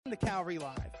To Calvary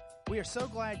Live. We are so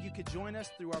glad you could join us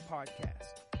through our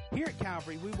podcast. Here at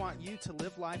Calvary, we want you to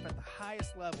live life at the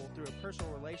highest level through a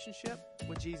personal relationship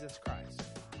with Jesus Christ.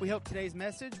 We hope today's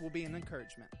message will be an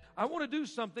encouragement. I want to do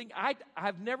something.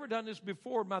 I've never done this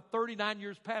before in my 39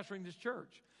 years pastoring this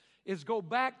church, is go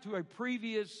back to a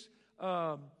previous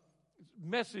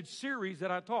message series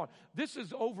that I taught. This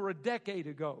is over a decade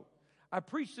ago. I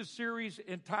preached a series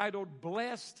entitled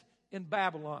Blessed in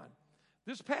Babylon.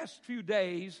 This past few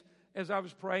days, as I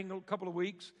was praying a couple of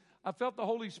weeks, I felt the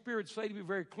Holy Spirit say to me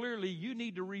very clearly, you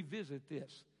need to revisit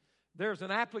this. There's an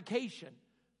application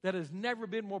that has never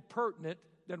been more pertinent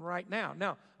than right now.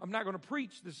 Now, I'm not going to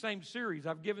preach the same series.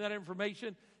 I've given that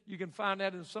information. You can find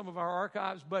that in some of our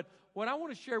archives. But what I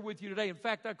want to share with you today, in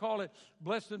fact, I call it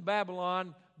Blessed in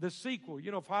Babylon, the sequel.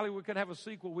 You know, if Hollywood can have a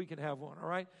sequel, we can have one, all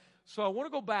right? So I want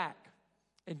to go back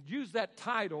and use that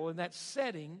title and that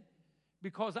setting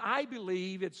because I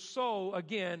believe it's so,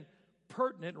 again,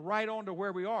 pertinent right on to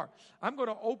where we are. I'm going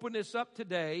to open this up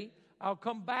today. I'll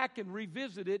come back and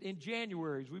revisit it in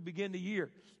January as we begin the year.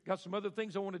 Got some other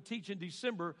things I want to teach in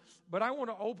December, but I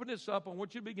want to open this up. I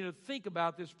want you to begin to think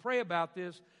about this, pray about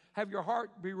this, have your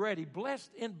heart be ready. Blessed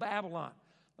in Babylon.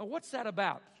 Now, what's that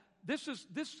about? This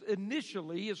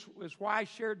initially is why I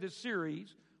shared this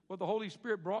series, what the Holy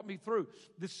Spirit brought me through.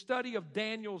 The study of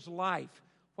Daniel's life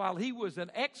while he was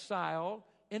an exile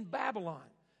in Babylon.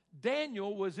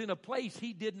 Daniel was in a place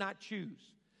he did not choose.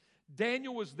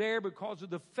 Daniel was there because of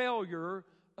the failure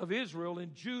of Israel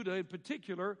and Judah in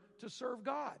particular to serve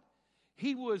God.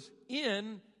 He was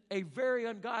in a very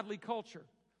ungodly culture.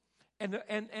 And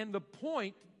the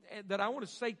point that I want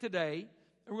to say today,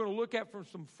 and we're going to look at from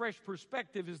some fresh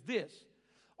perspective, is this.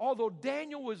 Although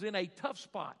Daniel was in a tough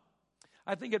spot,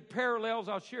 I think it parallels,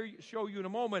 I'll show you in a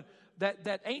moment,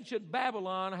 that ancient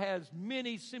Babylon has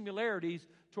many similarities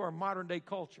to our modern day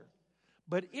culture.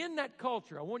 But in that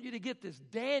culture, I want you to get this,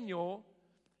 Daniel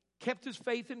kept his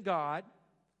faith in God.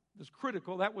 That's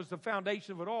critical. That was the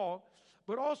foundation of it all.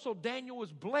 But also Daniel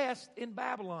was blessed in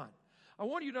Babylon. I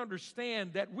want you to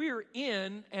understand that we're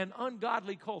in an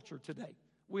ungodly culture today.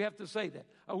 We have to say that.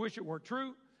 I wish it weren't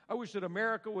true. I wish that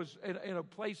America was in a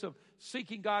place of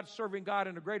seeking God, serving God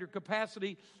in a greater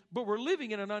capacity. But we're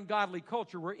living in an ungodly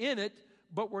culture. We're in it,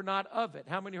 but we're not of it.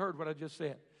 How many heard what I just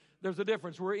said? There's a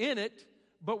difference. We're in it,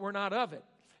 but we're not of it.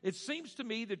 It seems to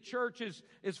me the church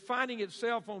is finding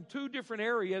itself on two different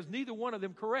areas, neither one of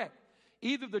them correct.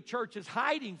 Either the church is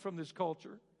hiding from this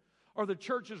culture, or the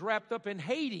church is wrapped up in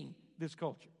hating this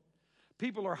culture.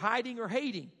 People are hiding or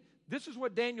hating. This is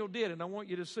what Daniel did, and I want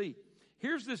you to see.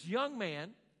 Here's this young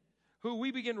man who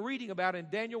we begin reading about in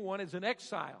Daniel 1 as an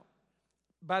exile.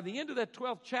 By the end of that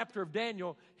 12th chapter of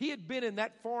Daniel, he had been in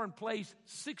that foreign place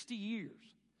 60 years.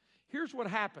 Here's what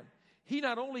happened. He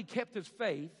not only kept his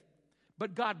faith,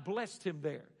 but God blessed him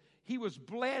there. He was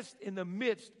blessed in the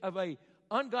midst of an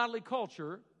ungodly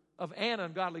culture,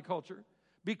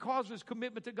 because of his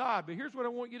commitment to God. But here's what I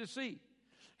want you to see.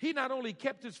 He not only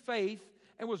kept his faith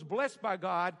and was blessed by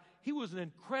God, he was an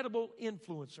incredible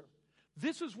influencer.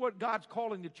 This is what God's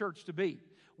calling the church to be.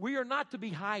 We are not to be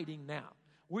hiding now.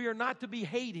 We are not to be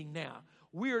hating now.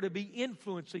 We are to be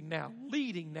influencing now,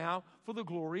 leading now for the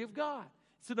glory of God.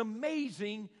 It's an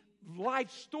amazing life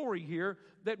story here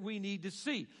that we need to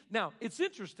see. Now, it's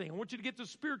interesting. I want you to get the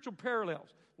spiritual parallels,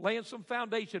 laying some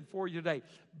foundation for you today.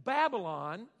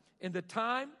 Babylon, in the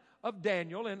time of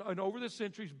Daniel and over the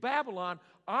centuries, Babylon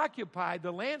occupied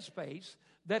the land space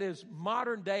that is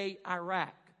modern-day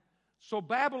Iraq. So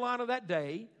Babylon of that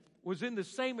day was in the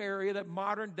same area that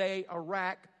modern-day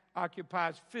Iraq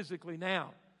occupies physically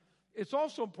now. It's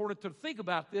also important to think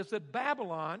about this, that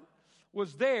Babylon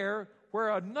was there where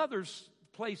another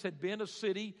place had been, a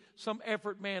city, some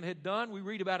effort man had done. We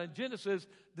read about in Genesis,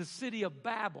 the city of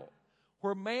Babel,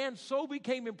 where man so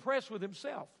became impressed with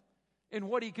himself and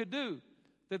what he could do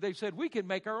that they said, we can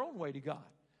make our own way to God.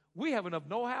 We have enough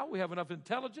know-how. We have enough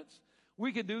intelligence.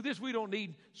 We can do this. We don't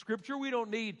need Scripture. We don't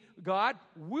need God.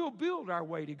 We'll build our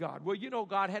way to God. Well, you know,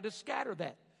 God had to scatter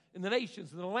that. And the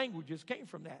nations and the languages came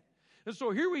from that. And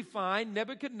so here we find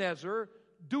Nebuchadnezzar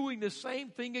doing the same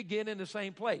thing again in the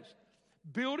same place.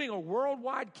 Building a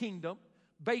worldwide kingdom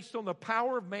based on the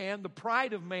power of man, the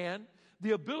pride of man,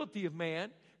 the ability of man,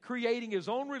 creating his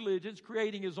own religions,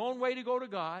 creating his own way to go to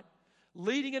God,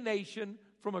 leading a nation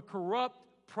from a corrupt,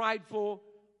 prideful,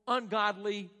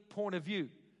 ungodly point of view.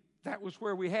 That was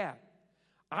where we had.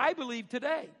 I believe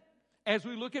today, as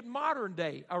we look at modern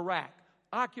day Iraq,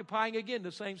 occupying again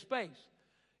the same space.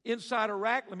 Inside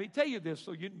Iraq, let me tell you this,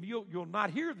 so you'll not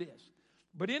hear this,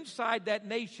 but inside that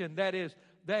nation that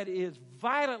is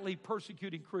violently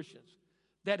persecuting Christians,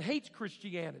 that hates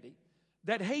Christianity,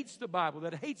 that hates the Bible,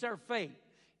 that hates our faith,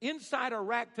 inside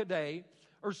Iraq today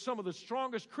are some of the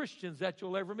strongest Christians that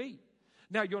you'll ever meet.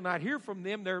 Now, you'll not hear from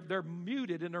them. They're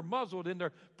muted and they're muzzled and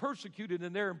they're persecuted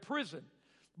and they're in prison.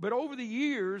 But over the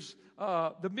years,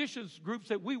 the missions groups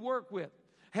that we work with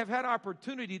have had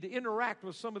opportunity to interact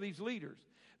with some of these leaders.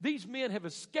 These men have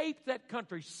escaped that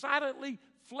country, silently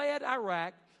fled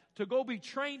Iraq to go be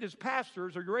trained as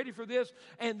pastors. Are you ready for this?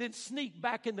 And then sneak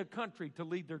back in the country to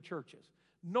lead their churches,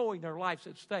 knowing their life's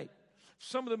at stake.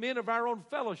 Some of the men of our own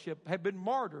fellowship have been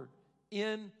martyred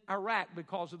in Iraq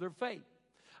because of their faith.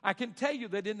 I can tell you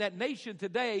that in that nation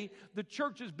today, the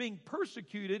church is being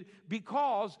persecuted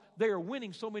because they are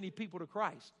winning so many people to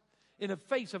Christ. In the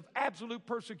face of absolute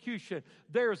persecution,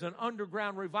 there is an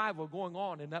underground revival going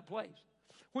on in that place.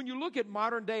 When you look at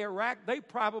modern day Iraq, they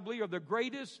probably are the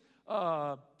greatest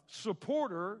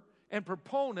supporter and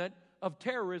proponent of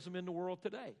terrorism in the world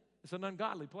today. It's an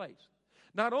ungodly place.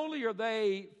 Not only are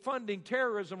they funding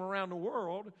terrorism around the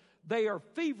world, they are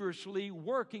feverishly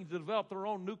working to develop their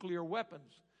own nuclear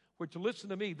weapons, which, listen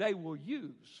to me, they will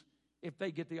use if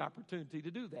they get the opportunity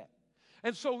to do that.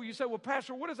 And so you say, well,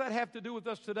 Pastor, what does that have to do with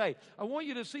us today? I want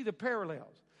you to see the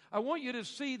parallels. I want you to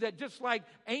see that just like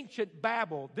ancient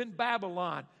Babel, then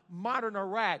Babylon, modern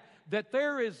Iraq, that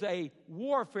there is a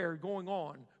warfare going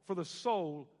on for the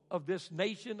soul of this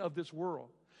nation, of this world.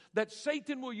 That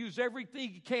Satan will use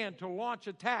everything he can to launch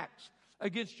attacks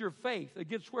against your faith,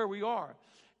 against where we are.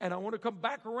 And I want to come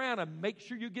back around and make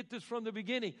sure you get this from the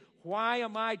beginning. Why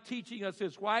am I teaching us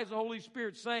this? Why is the Holy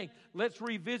Spirit saying, let's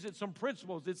revisit some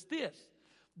principles? It's this,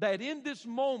 that in this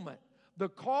moment, the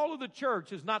call of the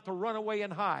church is not to run away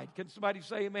and hide. Can somebody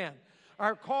say amen?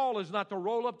 Our call is not to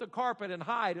roll up the carpet and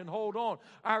hide and hold on.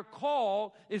 Our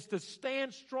call is to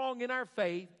stand strong in our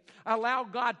faith, allow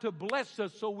God to bless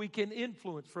us so we can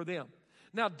influence for them.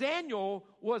 Now, Daniel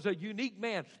was a unique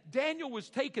man. Daniel was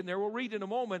taken there, we'll read in a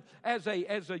moment, as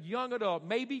a young adult,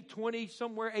 maybe 20,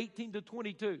 somewhere 18 to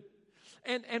 22.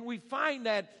 And we find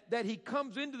that he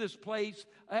comes into this place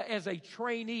as a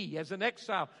trainee, as an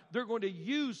exile. They're going to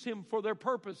use him for their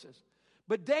purposes.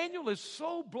 But Daniel is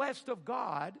so blessed of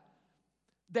God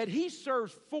that he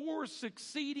serves 4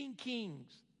 succeeding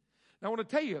kings. Now, I want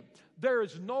to tell you, there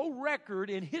is no record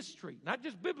in history, not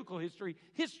just biblical history,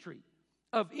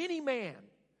 of any man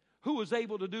who was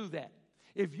able to do that.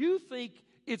 If you think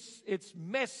it's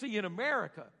messy in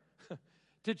America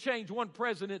to change one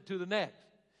president to the next,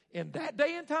 in that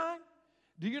day and time,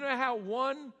 do you know how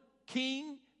one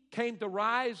king came to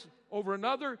rise over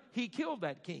another? He killed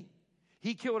that king.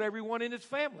 He killed everyone in his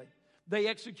family. They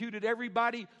executed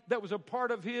everybody that was a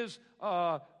part of his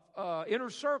inner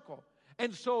circle.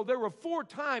 And so there were 4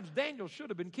 times Daniel should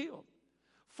have been killed.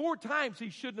 4 times he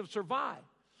shouldn't have survived.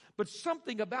 But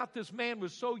something about this man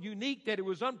was so unique that it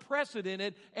was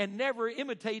unprecedented and never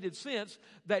imitated since,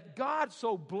 that God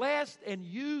so blessed and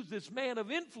used this man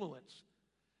of influence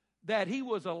that he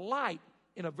was a light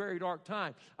in a very dark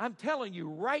time. I'm telling you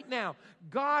right now,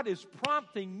 God is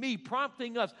prompting me,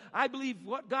 prompting us. I believe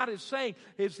what God is saying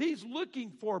is he's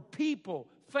looking for people,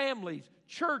 families,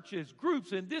 churches,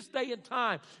 groups in this day and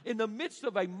time, in the midst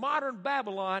of a modern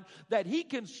Babylon, that he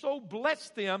can so bless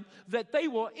them that they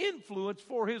will influence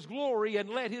for his glory and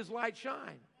let his light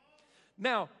shine.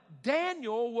 Now,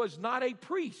 Daniel was not a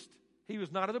priest. He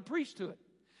was not of the priesthood.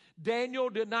 Daniel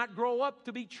did not grow up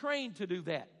to be trained to do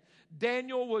that.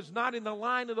 Daniel was not in the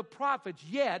line of the prophets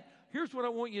yet. Here's what I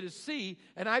want you to see,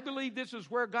 and I believe this is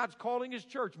where God's calling his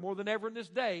church more than ever in this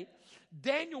day.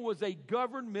 Daniel was a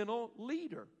governmental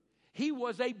leader. He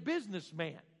was a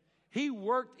businessman. He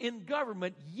worked in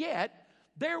government, yet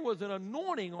there was an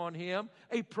anointing on him,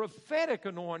 a prophetic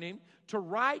anointing to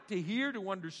write, to hear, to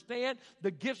understand.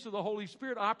 The gifts of the Holy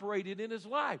Spirit operated in his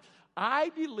life. I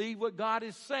believe what God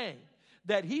is saying,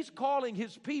 that he's calling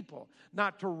his people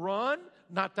not to run,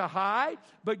 not to hide,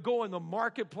 but go in the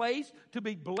marketplace, to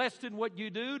be blessed in what you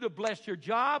do, to bless your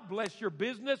job, bless your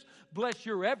business, bless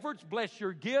your efforts, bless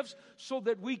your gifts, so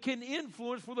that we can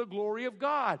influence for the glory of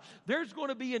God. There's going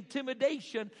to be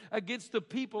intimidation against the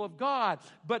people of God,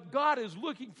 but God is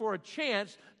looking for a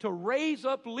chance to raise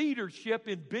up leadership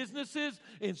in businesses,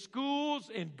 in schools,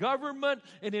 in government,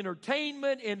 in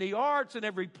entertainment, in the arts, in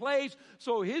every place,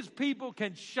 so his people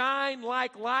can shine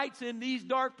like lights in these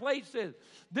dark places.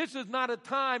 This is not a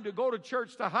time to go to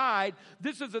church to hide.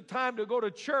 This is a time to go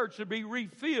to church to be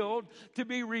refilled, to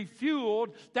be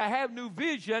refueled, to have new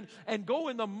vision, and go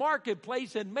in the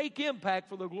marketplace and make impact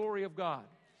for the glory of God.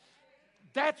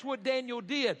 That's what Daniel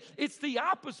did. It's the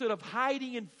opposite of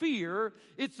hiding in fear.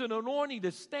 It's an anointing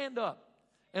to stand up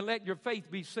and let your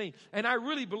faith be seen. And I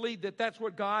really believe that that's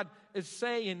what God is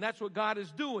saying. That's what God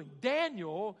is doing.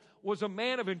 Daniel was a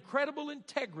man of incredible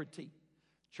integrity.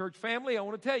 Church family, I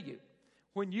want to tell you,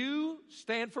 when you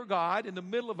stand for God in the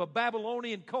middle of a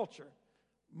Babylonian culture,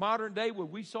 modern day, what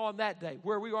we saw in that day,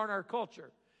 where we are in our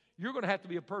culture, you're going to have to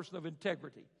be a person of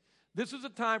integrity. This is a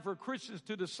time for Christians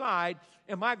to decide,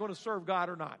 am I going to serve God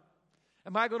or not?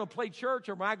 Am I going to play church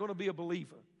or am I going to be a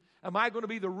believer? Am I going to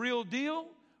be the real deal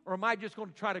or am I just going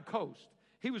to try to coast?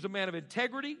 He was a man of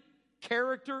integrity,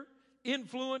 character,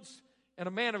 influence, and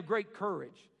a man of great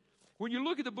courage. When you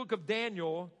look at the book of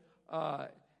Daniel,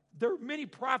 there are many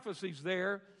prophecies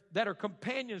there that are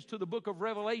companions to the book of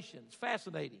Revelation. It's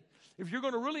fascinating. If you're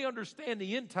going to really understand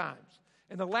the end times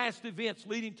and the last events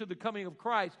leading to the coming of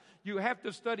Christ, you have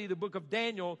to study the book of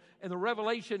Daniel and the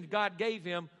revelation God gave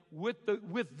him with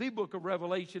the book of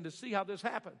Revelation to see how this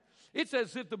happened. It's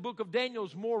as if the book of Daniel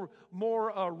is more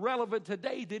relevant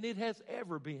today than it has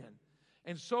ever been.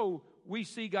 And so we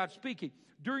see God speaking.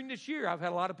 During this year, I've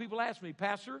had a lot of people ask me,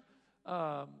 Pastor,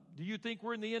 do you think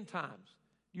we're in the end times?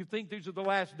 Do you think these are the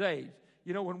last days?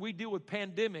 You know, when we deal with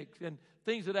pandemics and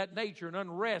things of that nature and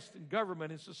unrest in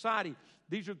government and society,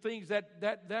 these are things that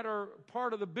are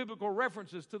part of the biblical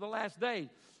references to the last days.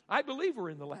 I believe we're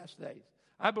in the last days.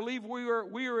 I believe we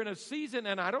are in a season,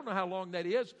 and I don't know how long that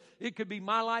is. It could be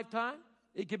my lifetime.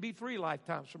 It could be 3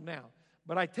 lifetimes from now.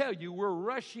 But I tell you, we're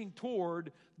rushing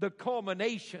toward the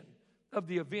culmination of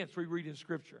the events we read in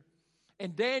Scripture.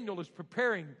 And Daniel is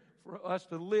preparing for us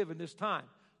to live in this time.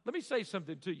 Let me say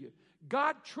something to you.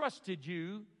 God trusted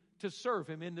you to serve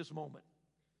him in this moment.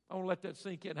 I want to let that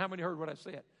sink in. How many heard what I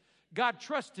said? God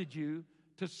trusted you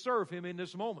to serve him in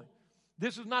this moment.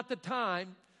 This is not the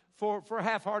time for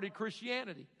half-hearted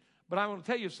Christianity. But I want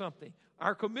to tell you something.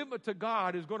 Our commitment to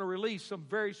God is going to release some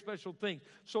very special things.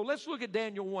 So let's look at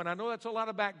Daniel 1. I know that's a lot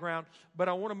of background, but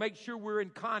I want to make sure we're in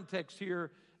context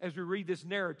here as we read this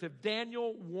narrative.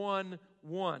 Daniel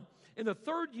 1:1. In the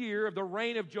 3rd year of the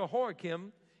reign of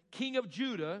Jehoiakim, king of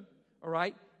Judah, all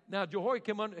right, now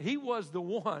Jehoiakim, he was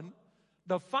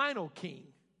the final king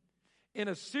in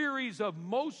a series of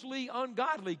mostly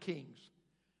ungodly kings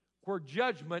where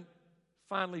judgment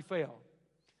finally fell.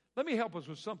 Let me help us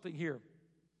with something here.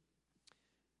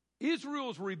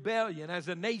 Israel's rebellion as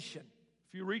a nation,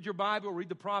 if you read your Bible, read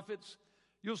the prophets,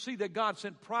 you'll see that God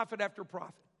sent prophet after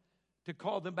prophet to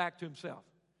call them back to himself.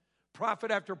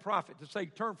 Prophet after prophet to say,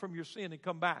 turn from your sin and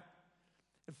come back.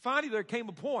 And finally, there came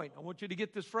a point, I want you to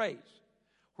get this phrase,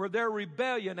 where their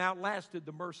rebellion outlasted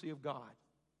the mercy of God.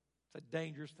 It's a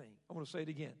dangerous thing. I want to say it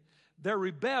again. Their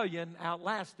rebellion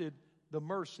outlasted the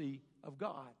mercy of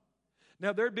God.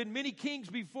 Now, there had been many kings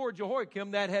before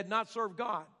Jehoiakim that had not served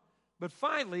God. But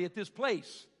finally, at this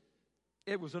place,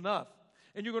 it was enough.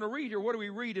 And you're going to read here, what do we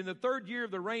read? In the 3rd year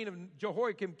of the reign of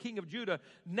Jehoiakim, king of Judah,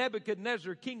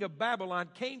 Nebuchadnezzar, king of Babylon,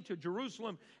 came to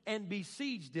Jerusalem and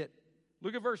besieged it.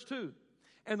 Look at verse 2.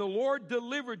 And the Lord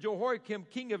delivered Jehoiakim,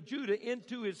 king of Judah,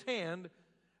 into his hand,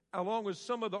 along with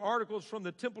some of the articles from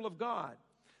the temple of God.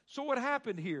 So what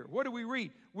happened here? What do we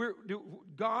read?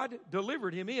 God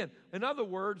delivered him in. In other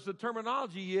words, the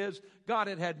terminology is God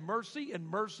had mercy and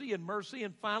mercy and mercy,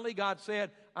 and finally God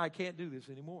said, I can't do this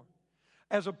anymore.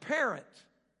 As a parent,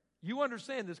 you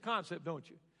understand this concept, don't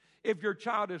you? If your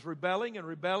child is rebelling and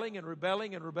rebelling and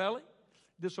rebelling and rebelling,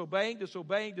 disobeying,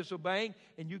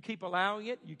 and you keep allowing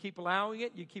it, you keep allowing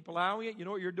it, you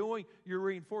know what you're doing? You're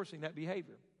reinforcing that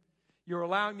behavior. You're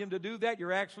allowing them to do that.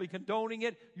 You're actually condoning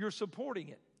it. You're supporting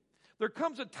it. There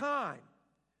comes a time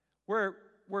where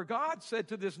God said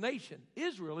to this nation,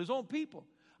 Israel, his own people,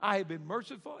 I have been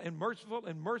merciful and merciful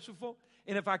and merciful,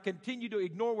 and if I continue to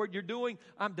ignore what you're doing,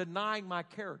 I'm denying my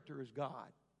character as God.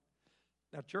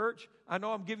 Now, church, I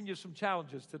know I'm giving you some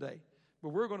challenges today, but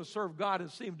we're going to serve God and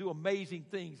see him do amazing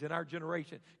things in our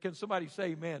generation. Can somebody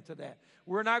say amen to that?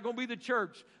 We're not going to be the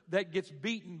church that gets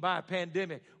beaten by a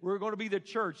pandemic. We're going to be the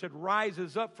church that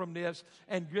rises up from this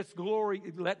and gets glory,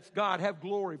 lets God have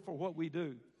glory for what we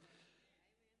do.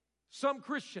 Some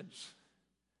Christians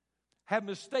have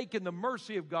mistaken the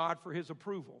mercy of God for his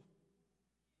approval.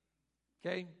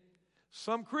 Okay?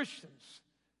 Some Christians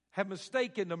have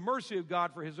mistaken the mercy of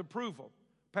God for his approval.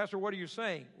 Pastor, what are you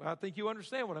saying? Well, I think you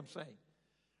understand what I'm saying.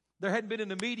 There hadn't been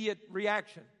an immediate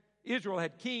reaction. Israel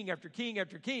had king after king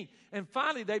after king. And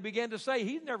finally they began to say,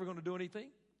 he's never going to do anything.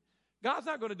 God's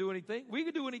not going to do anything. We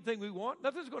can do anything we want.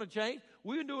 Nothing's going to change.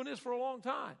 We've been doing this for a long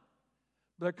time.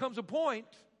 But there comes a point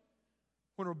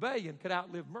when rebellion could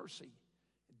outlive mercy.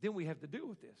 Then we have to deal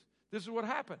with this. This is what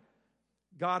happened.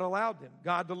 God allowed them.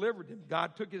 God delivered them.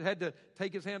 God had to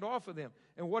take his hand off of them.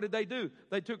 And what did they do?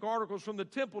 They took articles from the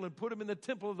temple and put them in the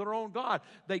temple of their own God.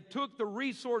 They took the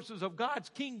resources of God's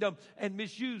kingdom and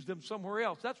misused them somewhere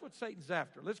else. That's what Satan's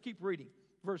after. Let's keep reading.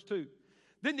 Verse 2.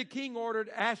 Then the king ordered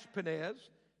Ashpenaz,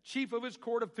 chief of his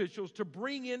court officials, to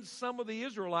bring in some of the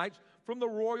Israelites from the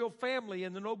royal family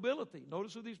and the nobility.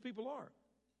 Notice who these people are.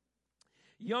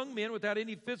 Young men without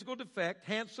any physical defect,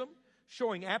 handsome,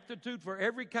 showing aptitude for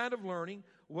every kind of learning,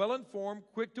 well-informed,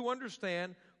 quick to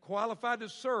understand, qualified to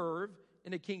serve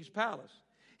in the king's palace.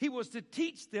 He was to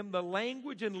teach them the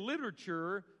language and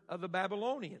literature of the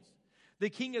Babylonians. The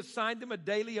king assigned them a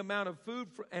daily amount of food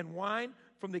and wine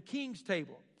from the king's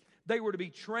table. They were to be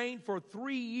trained for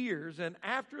 3 years, and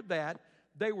after that,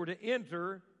 they were to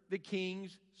enter the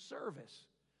king's service.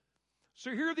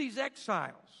 So here are these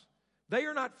exiles. They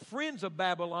are not friends of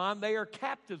Babylon. They are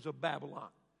captives of Babylon.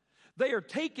 They are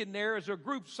taken there as a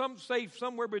group, some say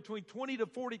somewhere between 20 to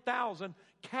 40,000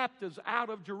 captives out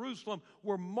of Jerusalem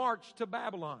were marched to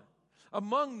Babylon.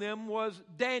 Among them was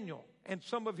Daniel and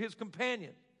some of his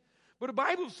companions. But the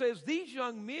Bible says these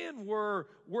young men were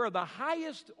the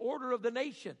highest order of the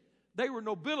nation. They were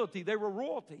nobility. They were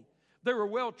royalty. They were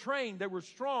well trained. They were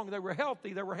strong. They were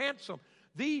healthy. They were handsome.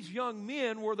 These young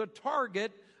men were the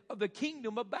target of the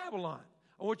kingdom of Babylon.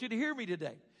 I want you to hear me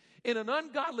today. In an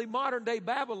ungodly modern-day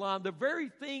Babylon, the very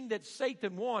thing that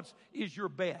Satan wants is your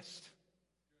best.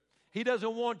 He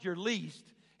doesn't want your least.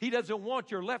 He doesn't want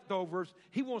your leftovers.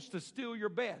 He wants to steal your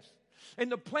best.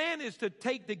 And the plan is to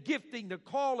take the gifting, the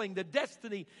calling, the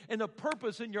destiny, and the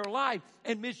purpose in your life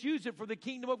and misuse it for the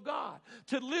kingdom of God.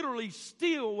 To literally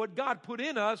steal what God put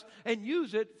in us and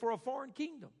use it for a foreign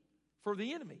kingdom, for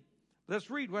the enemy. Let's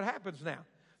read what happens now.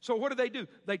 So what do?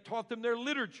 They taught them their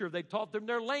literature. They taught them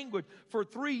their language. For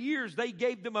 3 years, they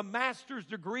gave them a master's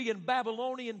degree in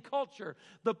Babylonian culture.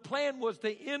 The plan was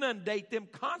to inundate them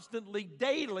constantly,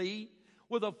 daily,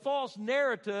 with a false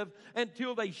narrative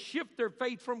until they shift their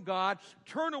faith from God,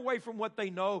 turn away from what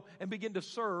they know, and begin to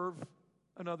serve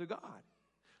another God.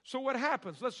 So what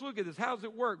happens? Let's look at this. How does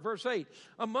it work? Verse 8.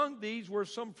 Among these were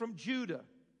some from Judah: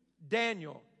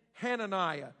 Daniel,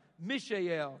 Hananiah,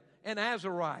 Mishael, and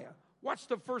Azariah. What's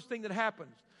the first thing that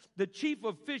happens? The chief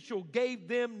official gave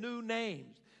them new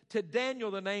names. To Daniel,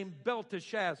 the name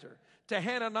Belteshazzar. To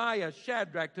Hananiah,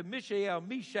 Shadrach. To Mishael,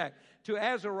 Meshach. To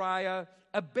Azariah,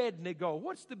 Abednego.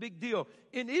 What's the big deal?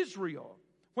 In Israel,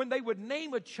 when they would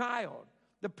name a child,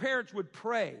 the parents would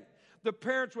pray. The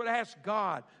parents would ask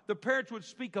God. The parents would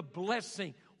speak a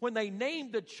blessing. When they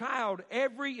named the child,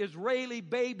 every Israeli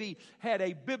baby had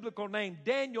a biblical name.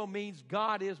 Daniel means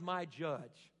God is my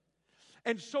judge.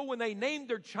 And so when they named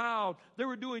their child, they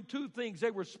were doing two things.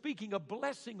 They were speaking a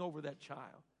blessing over that child,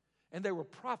 and they were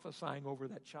prophesying over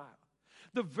that child.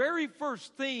 The very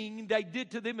first thing they did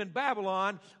to them in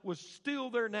Babylon was steal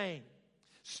their name.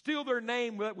 Steal their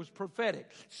name that was prophetic.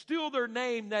 Steal their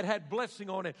name that had blessing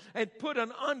on it, and put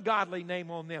an ungodly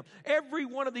name on them. Every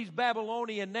one of these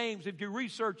Babylonian names, if you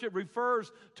research it,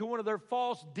 refers to one of their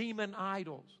false demon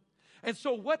idols. And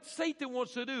so what Satan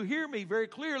wants to do, hear me very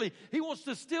clearly, he wants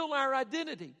to steal our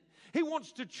identity. He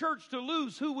wants the church to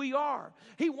lose who we are.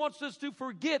 He wants us to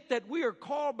forget that we are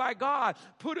called by God,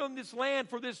 put on this land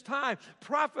for this time,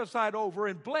 prophesied over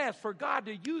and blessed for God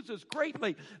to use us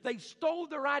greatly. They stole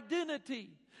their identity.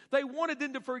 They wanted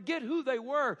them to forget who they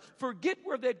were, forget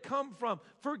where they'd come from,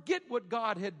 forget what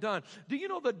God had done. Do you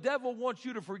know the devil wants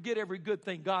you to forget every good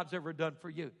thing God's ever done for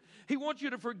you? He wants you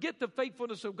to forget the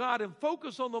faithfulness of God and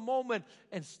focus on the moment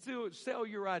and still sell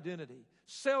your identity,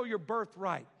 sell your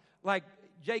birthright, like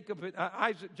Jacob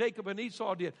and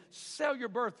Esau did. Sell your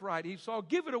birthright, Esau.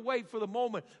 Give it away for the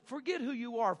moment. Forget who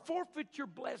you are. Forfeit your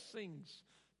blessings.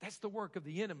 That's the work of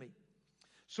the enemy.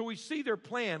 So we see their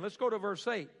plan. Let's go to verse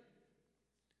 8.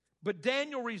 But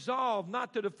Daniel resolved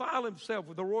not to defile himself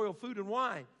with the royal food and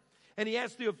wine. And he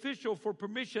asked the official for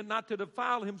permission not to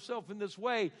defile himself in this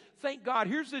way. Thank God.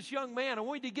 Here's this young man. I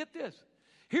want you to get this.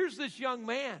 Here's this young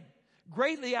man,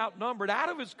 greatly outnumbered, out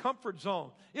of his comfort zone,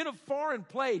 in a foreign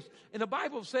place. And the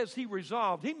Bible says he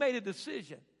resolved. He made a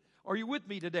decision. Are you with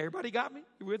me today? Everybody got me?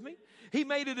 You with me? He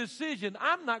made a decision.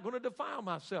 I'm not going to defile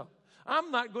myself.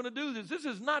 I'm not going to do this. This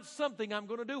is not something I'm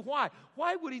going to do. Why?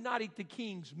 Why would he not eat the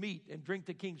king's meat and drink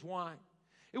the king's wine?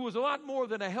 It was a lot more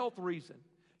than a health reason.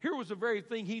 Here was the very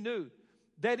thing he knew.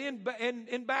 That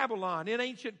in Babylon, in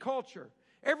ancient culture,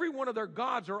 every one of their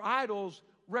gods or idols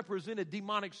represented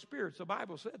demonic spirits. The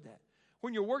Bible said that.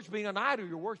 When you're worshiping an idol,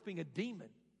 you're worshiping a demon.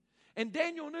 And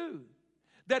Daniel knew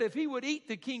that if he would eat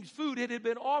the king's food, it had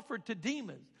been offered to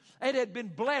demons. It had been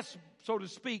blessed, so to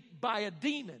speak, by a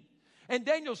demon. And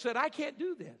Daniel said, I can't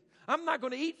do this. I'm not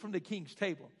going to eat from the king's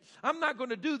table. I'm not going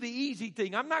to do the easy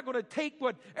thing. I'm not going to take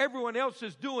what everyone else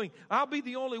is doing. I'll be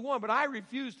the only one, but I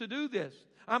refuse to do this.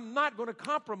 I'm not going to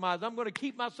compromise. I'm going to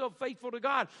keep myself faithful to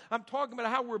God. I'm talking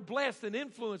about how we're blessed and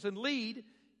influence and lead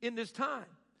in this time.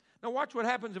 Now watch what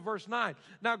happens in verse 9.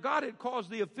 Now God had caused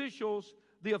the official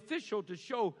to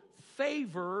show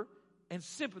favor and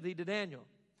sympathy to Daniel.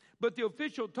 But the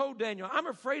official told Daniel, I'm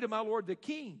afraid of my lord the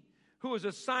king, who has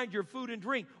assigned your food and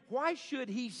drink. Why should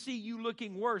he see you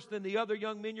looking worse than the other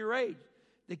young men your age?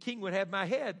 The king would have my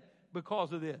head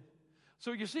because of this.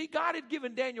 So you see, God had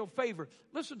given Daniel favor.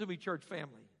 Listen to me, church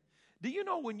family. Do you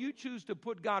know when you choose to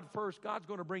put God first, God's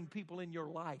going to bring people in your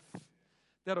life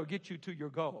that'll get you to your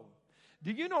goal?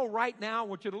 Do you know right now, I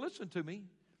want you to listen to me,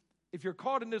 if you're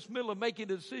caught in this middle of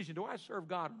making a decision, do I serve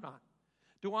God or not?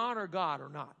 Do I honor God or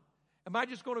not? Am I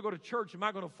just going to go to church? Am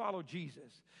I going to follow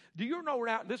Jesus? Do you know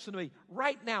now, listen to me,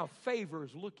 right now favor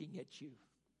is looking at you,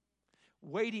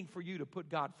 waiting for you to put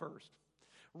God first.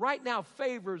 Right now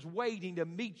favor is waiting to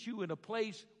meet you in a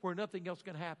place where nothing else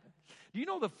can happen. Do you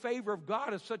know the favor of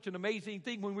God is such an amazing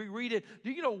thing when we read it?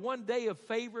 Do you know one day of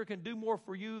favor can do more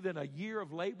for you than a year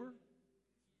of labor?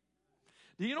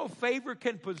 Do you know favor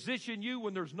can position you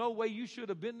when there's no way you should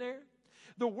have been there?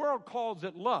 The world calls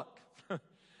it luck.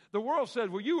 The world says,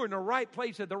 well, you were in the right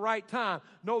place at the right time.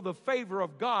 No, the favor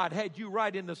of God had you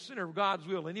right in the center of God's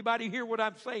will. Anybody hear what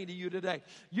I'm saying to you today?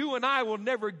 You and I will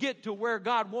never get to where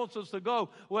God wants us to go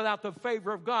without the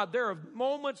favor of God. There are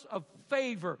moments of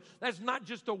favor. That's not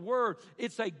just a word.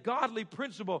 It's a godly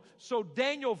principle. So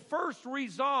Daniel first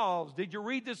resolves. Did you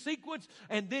read the sequence?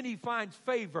 And then he finds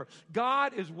favor.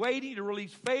 God is waiting to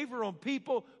release favor on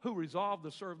people who resolve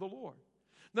to serve the Lord.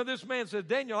 Now this man says,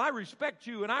 Daniel, I respect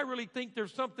you and I really think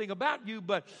there's something about you,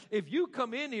 but if you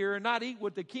come in here and not eat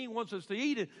what the king wants us to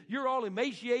eat and you're all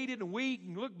emaciated and weak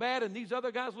and look bad and these other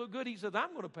guys look good, he says, I'm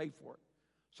going to pay for it.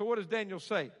 So what does Daniel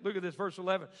say? Look at this, verse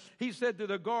 11. He said to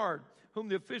the guard whom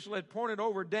the official had pointed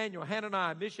over Daniel,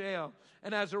 Hananiah, Mishael,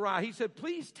 and Azariah, he said,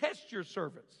 please test your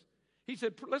servants. He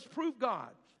said, let's prove God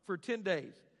for 10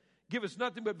 days. Give us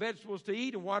nothing but vegetables to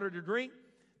eat and water to drink.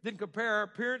 Then compare our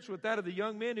appearance with that of the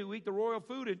young men who eat the royal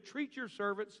food and treat your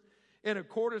servants in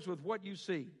accordance with what you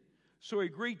see. So he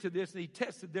agreed to this and he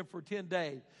tested them for 10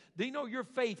 days. Do you know your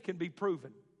faith can be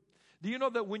proven? Do you know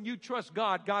that when you trust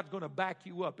God, God's going to back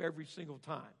you up every single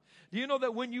time? Do you know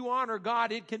that when you honor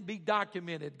God, it can be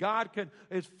documented? God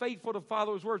is faithful to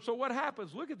follow his word. So what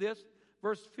happens? Look at this,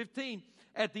 verse 15.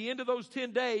 At the end of those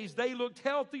 10 days, they looked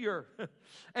healthier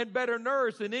and better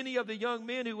nourished than any of the young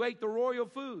men who ate the royal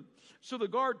food. So the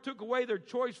guard took away their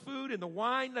choice food and the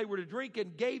wine they were to drink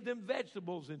and gave them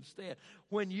vegetables instead.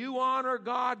 When you honor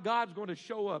God, God's going to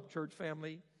show up, church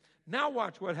family. Now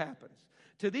watch what happens.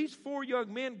 To these 4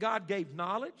 young men, God gave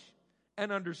knowledge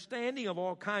and understanding of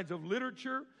all kinds of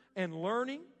literature and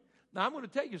learning. Now I'm going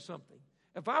to tell you something.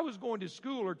 If I was going to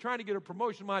school or trying to get a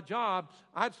promotion in my job,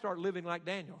 I'd start living like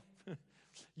Daniel.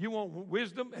 You want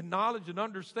wisdom and knowledge and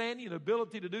understanding and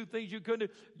ability to do things you couldn't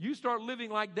do. You start living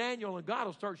like Daniel and God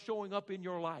will start showing up in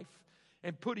your life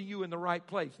and putting you in the right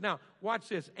place. Now, watch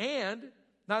this. And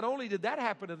not only did that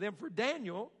happen to them, for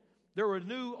Daniel, there was a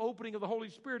new opening of the Holy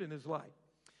Spirit in his life.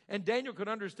 And Daniel could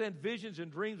understand visions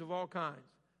and dreams of all kinds.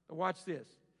 Now, watch this.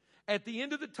 At the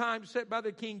end of the time set by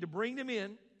the king to bring them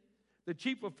in, the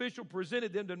chief official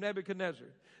presented them to Nebuchadnezzar.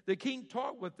 The king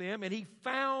talked with them and he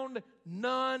found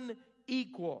none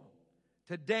equal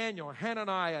to Daniel,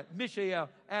 Hananiah, Mishael,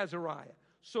 Azariah.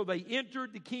 So they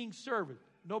entered the king's service.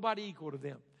 Nobody equal to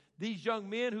them. These young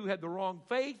men who had the wrong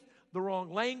faith, the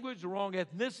wrong language, the wrong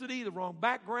ethnicity, the wrong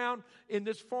background in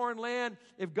this foreign land.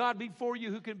 If God be for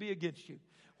you, who can be against you?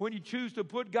 When you choose to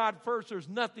put God first, there's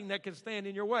nothing that can stand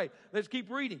in your way. Let's keep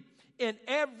reading. In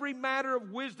every matter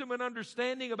of wisdom and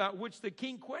understanding about which the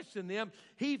king questioned them,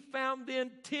 he found them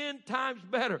 10 times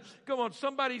better. Come on,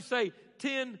 somebody say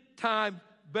 10 times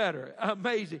better.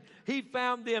 Amazing. He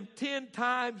found them 10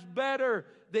 times better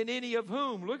than any of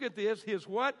whom, look at this, his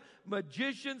what?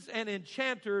 Magicians and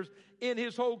enchanters in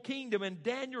his whole kingdom. And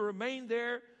Daniel remained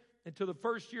there until the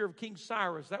first year of King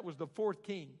Cyrus. That was the 4th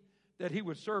king that he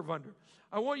would serve under.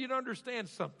 I want you to understand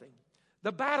something.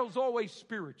 The battle's always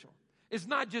spiritual. It's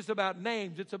not just about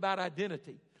names, it's about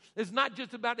identity. It's not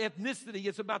just about ethnicity,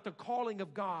 it's about the calling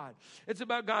of God. It's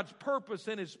about God's purpose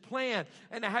and his plan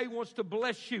and how he wants to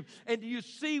bless you. And do you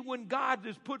see when God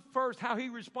is put first, how he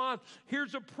responds?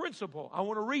 Here's a principle I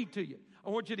want to read to you. I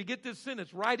want you to get this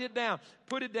sentence, write it down,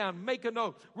 put it down, make a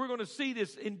note. We're going to see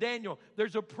this in Daniel.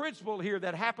 There's a principle here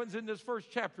that happens in this first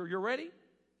chapter. You ready?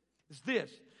 It's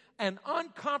this. An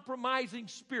uncompromising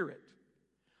spirit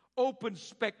opens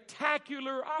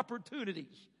spectacular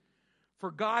opportunities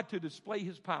for God to display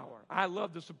his power. I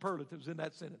love the superlatives in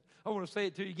that sentence. I want to say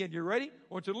it to you again. You ready?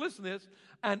 I want you to listen to this.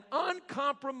 An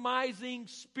uncompromising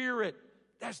spirit.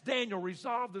 That's Daniel,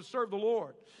 resolved to serve the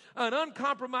Lord. An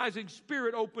uncompromising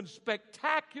spirit opens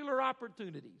spectacular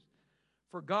opportunities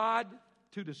for God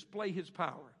to display his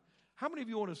power. How many of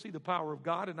you want to see the power of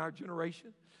God in our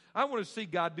generation? I want to see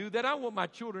God do that. I want my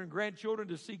children and grandchildren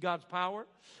to see God's power.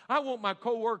 I want my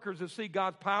coworkers to see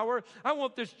God's power. I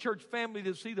want this church family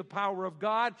to see the power of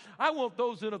God. I want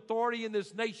those in authority in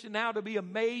this nation now to be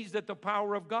amazed at the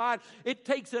power of God. It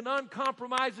takes an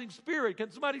uncompromising spirit.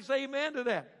 Can somebody say amen to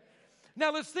that?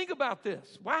 Now let's think about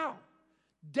this. Wow.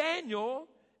 Daniel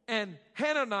and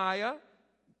Hananiah,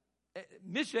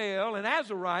 Mishael and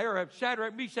Azariah, or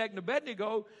Shadrach, Meshach, and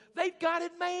Abednego, they've got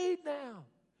it made now.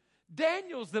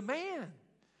 Daniel's the man.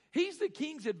 He's the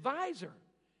king's advisor.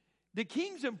 The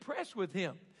king's impressed with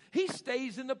him. He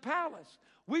stays in the palace.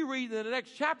 We read in the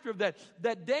next chapter of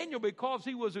that Daniel, because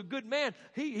he was a good man,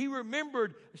 he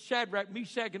remembered Shadrach,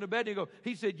 Meshach, and Abednego.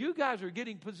 He said, you guys are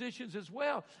getting positions as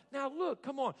well. Now look,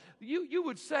 come on. You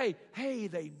would say, hey,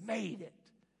 they made it.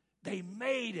 They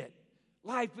made it.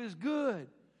 Life is good.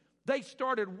 They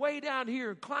started way down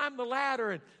here and climbed the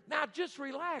ladder. And now just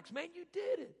relax, man. You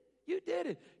did it. You did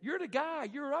it. You're the guy.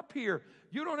 You're up here.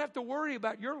 You don't have to worry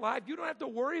about your life. You don't have to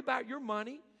worry about your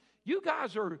money. You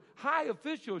guys are high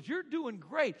officials. You're doing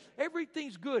great.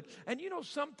 Everything's good. And you know,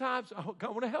 sometimes, I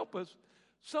want to help us,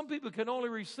 some people can only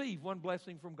receive one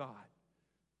blessing from God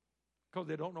because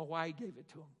they don't know why he gave it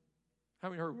to them. How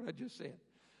many heard what I just said?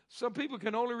 Some people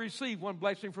can only receive one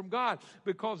blessing from God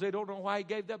because they don't know why he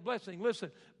gave that blessing. Listen,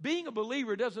 being a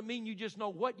believer doesn't mean you just know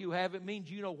what you have. It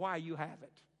means you know why you have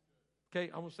it. Okay,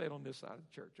 I'm going to say it on this side of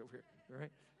the church over here. All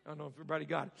right? I don't know if everybody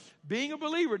got it. Being a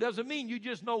believer doesn't mean you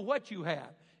just know what you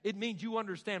have. It means you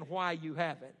understand why you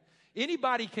have it.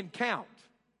 Anybody can count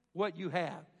what you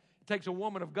have. It takes a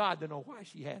woman of God to know why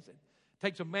she has it. It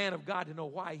takes a man of God to know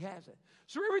why he has it.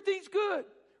 So everything's good.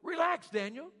 Relax,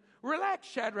 Daniel. Relax,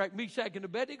 Shadrach, Meshach, and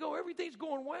Abednego. Everything's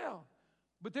going well.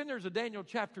 But then there's a Daniel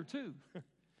chapter 2.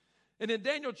 And in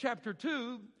Daniel chapter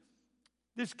 2,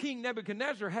 this King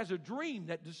Nebuchadnezzar has a dream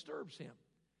that disturbs him.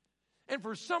 And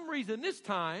for some reason this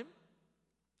time,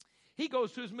 he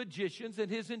goes to his magicians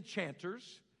and his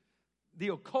enchanters. The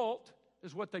occult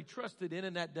is what they trusted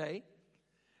in that day.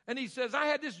 And he says, I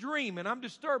had this dream and I'm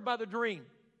disturbed by the dream.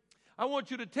 I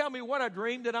want you to tell me what I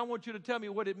dreamed and I want you to tell me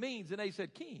what it means. And they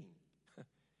said, King,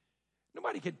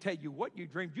 nobody can tell you what you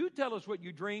dreamed. You tell us what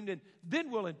you dreamed and then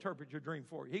we'll interpret your dream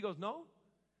for you. He goes, no.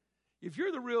 If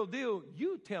you're the real deal,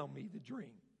 you tell me the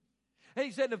dream. And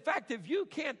he said, in fact, if you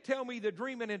can't tell me the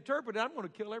dream and interpret it, I'm going to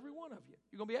kill every one of you.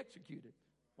 You're going to be executed.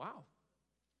 Wow.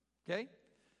 Okay?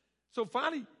 So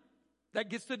finally, that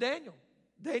gets to Daniel.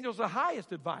 Daniel's the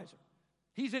highest advisor.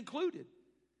 He's included.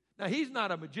 Now, he's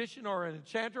not a magician or an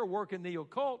enchanter working the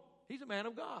occult. He's a man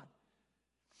of God.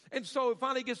 And so it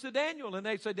finally gets to Daniel, and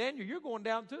they say, Daniel, you're going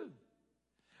down too.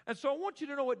 And so I want you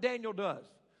to know what Daniel does.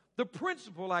 The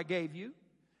principle I gave you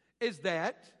is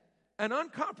that an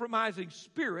uncompromising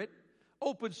spirit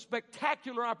opens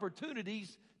spectacular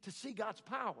opportunities to see God's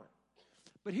power.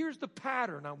 But here's the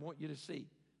pattern I want you to see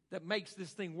that makes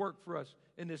this thing work for us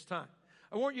in this time.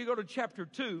 I want you to go to chapter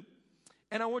 2,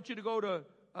 and I want you to go to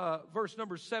verse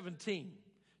number 17.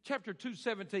 Chapter 2,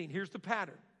 17. Here's the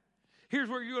pattern. Here's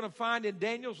where you're going to find in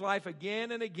Daniel's life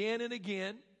again and again and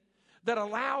again that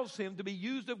allows him to be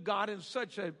used of God in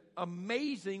such an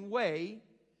amazing way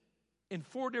in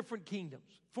 4 different kingdoms,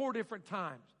 4 different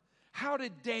times. How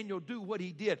did Daniel do what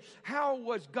he did? How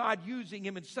was God using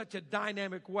him in such a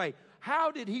dynamic way?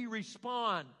 How did he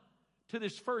respond to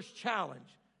this first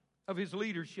challenge of his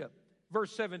leadership?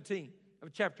 Verse 17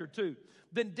 of chapter 2.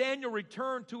 Then Daniel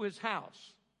returned to his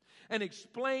house and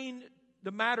explained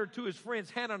the matter to his friends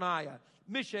Hananiah,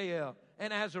 Mishael,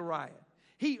 and Azariah.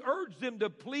 He urged them to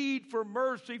plead for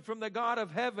mercy from the God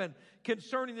of heaven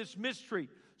concerning this mystery,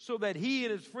 so that he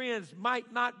and his friends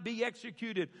might not be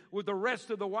executed with the rest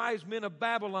of the wise men of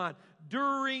Babylon.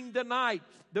 During the night,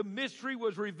 the mystery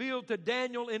was revealed to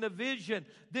Daniel in a vision.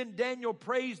 Then Daniel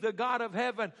praised the God of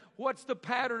heaven. What's the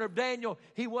pattern of Daniel?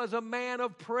 He was a man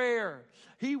of prayer.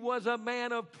 He was a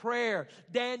man of prayer.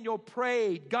 Daniel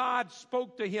prayed. God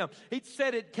spoke to him. He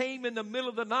said it came in the middle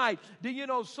of the night. Do you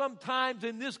know sometimes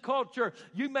in this culture,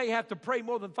 you may have to pray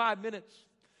more than 5 minutes.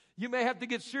 You may have to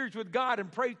get serious with God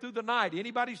and pray through the night.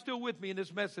 Anybody still with me in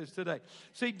this message today?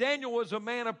 See, Daniel was a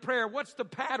man of prayer. What's the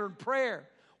pattern? Prayer.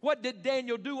 What did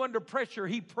Daniel do under pressure?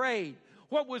 He prayed.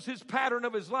 What was his pattern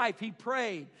of his life? He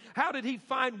prayed. How did he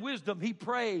find wisdom? He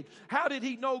prayed. How did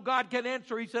he know God can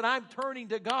answer? He said, I'm turning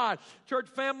to God. Church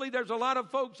family, there's a lot of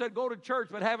folks that go to church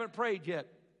but haven't prayed yet.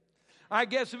 I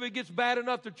guess if it gets bad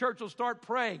enough, the church will start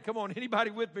praying. Come on,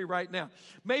 anybody with me right now?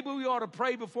 Maybe we ought to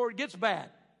pray before it gets bad.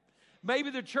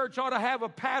 Maybe the church ought to have a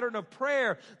pattern of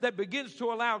prayer that begins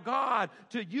to allow God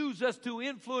to use us to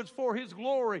influence for His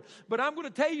glory. But I'm going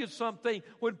to tell you something.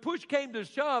 When push came to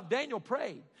shove, Daniel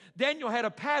prayed. Daniel had a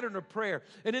pattern of prayer.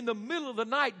 And in the middle of the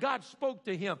night, God spoke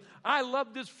to him. I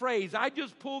love this phrase. I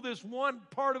just pulled this one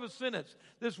part of a sentence,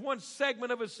 this one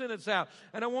segment of a sentence out.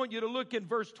 And I want you to look in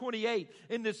verse 28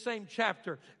 in this same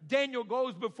chapter. Daniel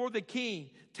goes before the king,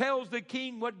 tells the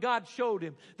king what God showed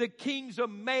him. The king's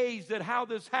amazed at how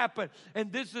this happened.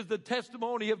 And this is the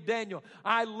testimony of Daniel.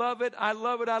 I love it. I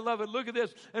love it. I love it. Look at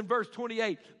this in verse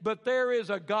 28. But there is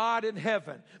a God in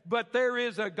heaven. But there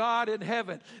is a God in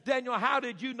heaven. Daniel, how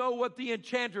did you know what the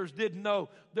enchanters didn't know?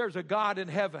 There's a God in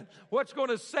heaven. What's going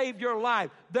to save your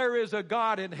life? There is a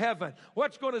God in heaven.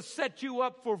 What's going to set you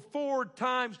up for 4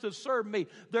 times to serve me?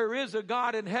 There is a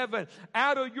God in heaven.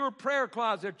 Out of your prayer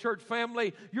closet, church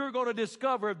family, you're going to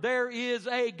discover there is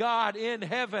a God in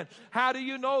heaven. How do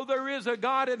you know there is a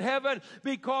God in heaven?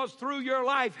 Because through your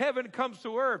life, heaven comes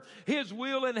to earth. His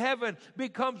will in heaven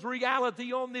becomes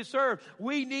reality on this earth.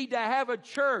 We need to have a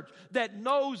church that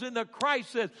knows in the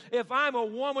crisis, if I'm a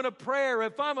woman of prayer,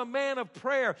 if I'm a man of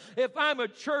prayer, if I'm a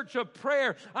church of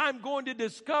prayer, I'm going to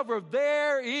discover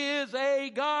there is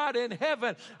a God in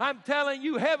heaven. I'm telling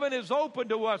you, heaven is open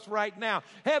to us right now.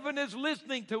 Heaven is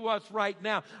listening to us right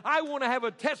now. I want to have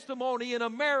a testimony in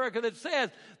America that says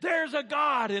there's a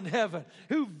God in heaven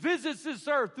who visits this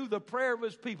earth through the prayer of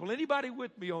His people. Anybody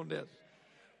with me on this?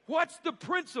 What's the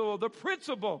principle? The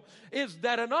principle is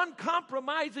that an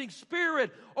uncompromising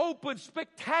spirit opens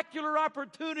spectacular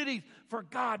opportunities for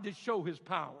God to show His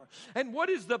power. And what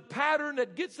is the pattern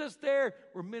that gets us there?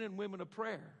 We're men and women of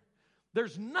prayer.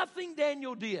 There's nothing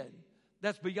Daniel did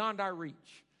that's beyond our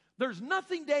reach. There's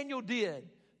nothing Daniel did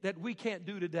that we can't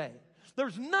do today.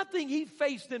 There's nothing he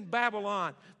faced in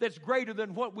Babylon that's greater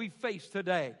than what we face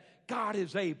today. God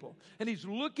is able. And He's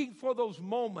looking for those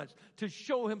moments to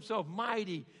show Himself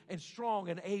mighty and strong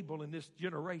and able in this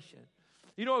generation.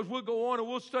 You know, as we'll go on and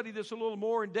we'll study this a little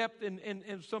more in depth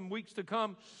in some weeks to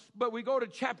come. But we go to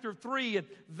chapter 3 and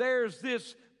there's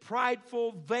this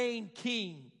prideful, vain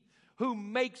king who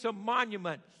makes a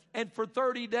monument. And for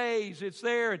 30 days it's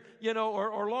there, and, you know,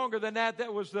 or longer than that.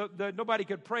 That was nobody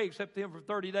could pray except him for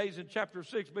 30 days in chapter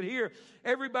 6. But here,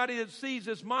 everybody that sees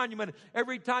this monument,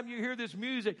 every time you hear this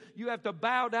music, you have to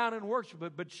bow down and worship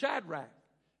it. But Shadrach,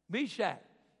 Meshach,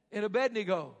 and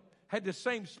Abednego had the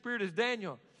same spirit as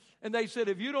Daniel. And they said,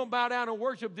 if you don't bow down and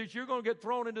worship this, you're going to get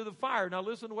thrown into the fire. Now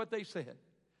listen to what they said.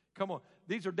 Come on.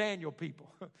 These are Daniel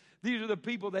people. These are the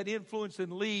people that influence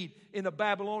and lead in the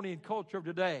Babylonian culture of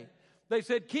today. They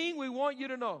said, King, we want you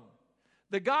to know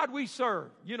the God we serve,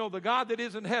 you know, the God that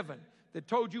is in heaven, that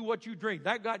told you what you drink.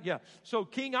 That God, yeah. So,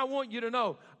 King, I want you to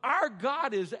know our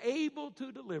God is able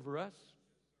to deliver us.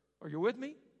 Are you with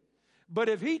me? But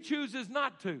if He chooses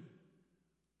not to,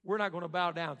 we're not going to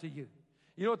bow down to you.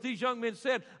 You know what these young men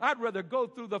said? I'd rather go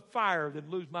through the fire than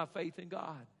lose my faith in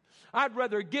God. I'd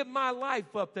rather give my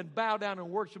life up than bow down and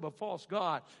worship a false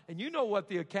God. And you know what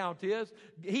the account is.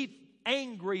 He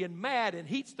angry and mad and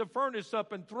heats the furnace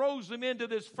up and throws them into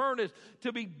this furnace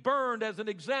to be burned as an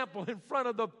example in front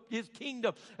of his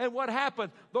kingdom. And what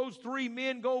happens? Those 3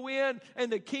 men go in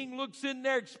and the king looks in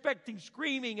there expecting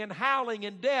screaming and howling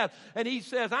and death. And he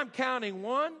says, I'm counting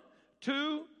 1,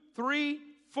 2, 3,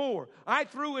 4. I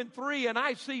threw in 3 and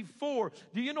I see 4.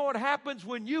 Do you know what happens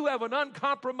when you have an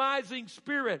uncompromising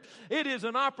spirit? It is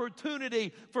an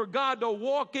opportunity for God to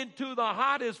walk into the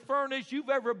hottest furnace you've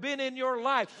ever been in your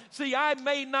life. See, I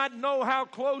may not know how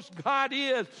close God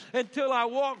is until I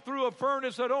walk through a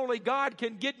furnace that only God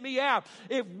can get me out.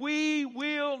 If we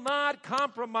will not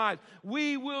compromise,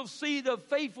 we will see the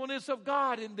faithfulness of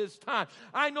God in this time.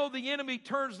 I know the enemy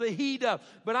turns the heat up,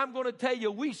 but I'm going to tell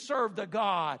you, we serve the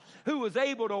God who is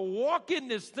able to walk in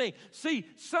this thing. See,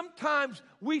 sometimes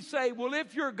we say, well,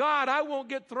 if you're God, I won't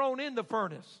get thrown in the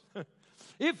furnace.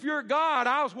 If you're God,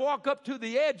 I'll walk up to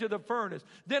the edge of the furnace.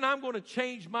 Then I'm going to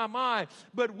change my mind.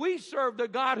 But we serve the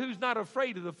God who's not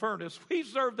afraid of the furnace. We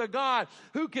serve the God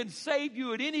who can save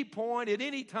you at any point, at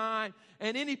any time,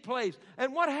 and any place.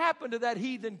 And what happened to that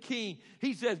heathen king?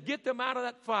 He says, get them out of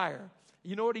that fire.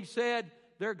 You know what he said?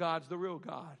 Their God's the real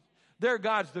God. Their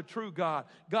God's the true God.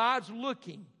 God's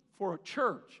looking for a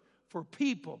church, for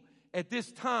people at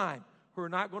this time who are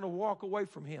not going to walk away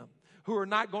from Him, who are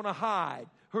not going to hide,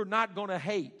 who are not going to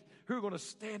hate, who are going to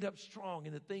stand up strong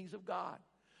in the things of God.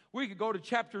 We could go to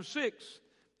chapter 6,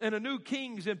 and a new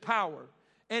king's in power.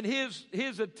 And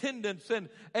his attendants and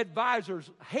advisors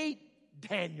hate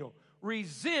Daniel,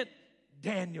 resent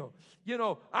Daniel. You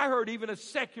know, I heard even a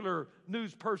secular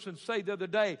news person say the other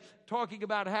day, talking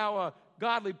about how a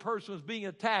godly person was being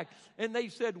attacked. And they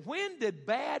said, when did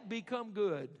bad become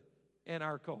good in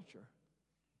our culture?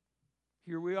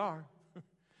 Here we are.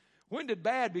 When did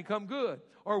bad become good?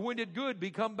 Or when did good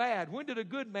become bad? When did a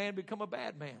good man become a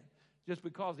bad man? Just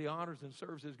because he honors and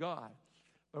serves his God.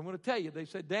 But I'm going to tell you, they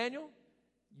said, Daniel,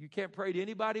 you can't pray to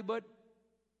anybody but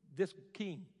this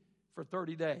king for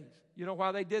 30 days. You know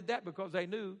why they did that? Because they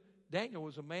knew Daniel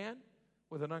was a man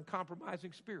with an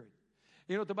uncompromising spirit.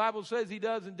 You know what the Bible says he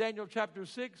does in Daniel chapter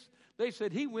 6? They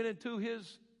said he went into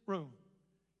his room,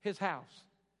 his house.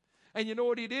 And you know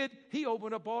what he did? He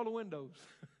opened up all the windows.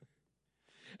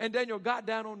 And Daniel got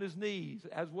down on his knees,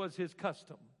 as was his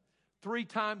custom, 3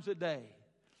 times a day.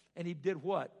 And he did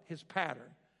what? His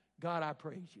pattern. God, I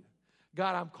praise you.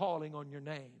 God, I'm calling on your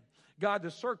name. God,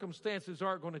 the circumstances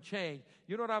aren't going to change.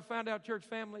 You know what I found out, church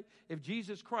family? If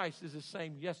Jesus Christ is the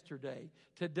same yesterday,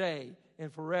 today,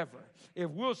 and forever,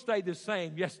 if we'll stay the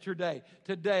same yesterday,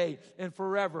 today, and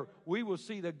forever, we will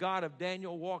see the God of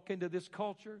Daniel walk into this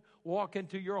culture, walk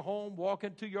into your home, walk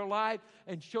into your life,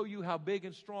 and show you how big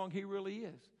and strong he really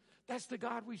is. That's the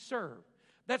God we serve.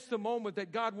 That's the moment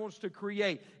that God wants to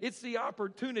create. It's the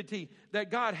opportunity that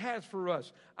God has for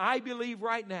us. I believe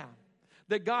right now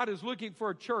that God is looking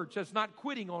for a church that's not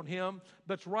quitting on him,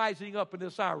 but's rising up in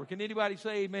this hour. Can anybody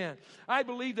say amen? I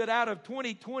believe that out of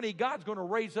 2020, God's going to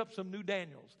raise up some new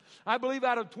Daniels. I believe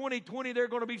out of 2020, there are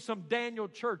going to be some Daniel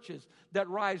churches that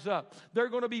rise up. There are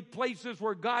going to be places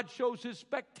where God shows his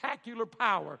spectacular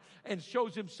power and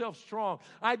shows himself strong.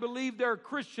 I believe there are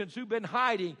Christians who've been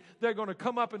hiding. They're going to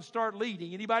come up and start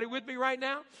leading. Anybody with me right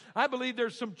now? I believe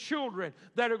there's some children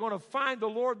that are going to find the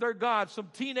Lord their God, some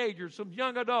teenagers, some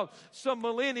young adults, some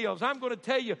millennials. I'm going to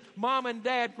tell you, mom and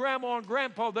dad, grandma and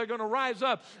grandpa, they're going to rise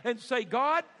up and say,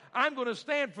 God, I'm going to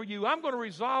stand for you. I'm going to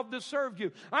resolve to serve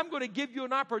you. I'm going to give you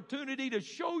an opportunity to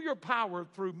show your power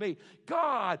through me.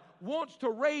 God wants to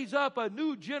raise up a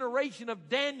new generation of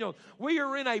Daniel. We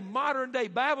are in a modern day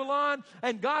Babylon,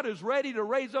 and God is ready to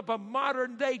raise up a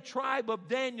modern day tribe of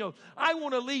Daniel. I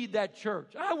want to lead that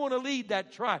church. I want to lead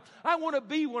that tribe. I want to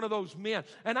be one of those men.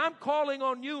 And I'm calling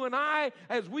on you and I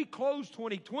as we close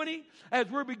 2020, as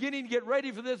we're beginning to get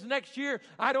ready for this next year.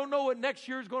 I don't know what next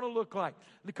year is going to look like.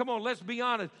 Come on, let's be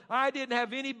honest. I didn't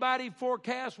have anybody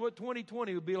forecast what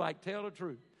 2020 would be like. Tell the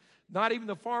truth. Not even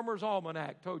the Farmer's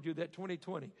Almanac told you that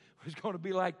 2020 was going to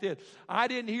be like this. I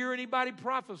didn't hear anybody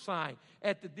prophesying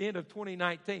at the end of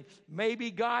 2019.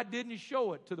 Maybe God didn't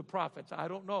show it to the prophets. I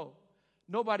don't know.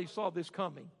 Nobody saw this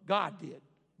coming. God did,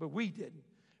 but we didn't.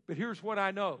 But here's what I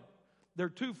know. There are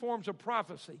 2 forms of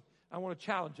prophecy I want to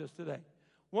challenge us today.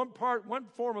 One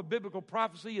form of biblical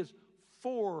prophecy is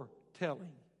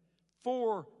foretelling.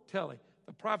 Foretelling.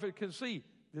 The prophet can see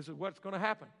this is what's going to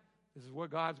happen. This is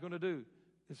what God's going to do.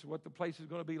 This is what the place is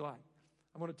going to be like.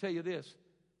 I'm going to tell you this.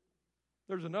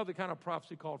 There's another kind of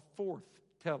prophecy called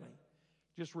forthtelling.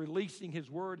 Just releasing his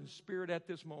word and spirit at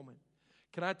this moment.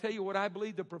 Can I tell you what I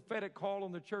believe the prophetic call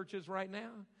on the church is right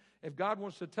now? If God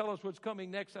wants to tell us what's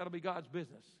coming next, that'll be God's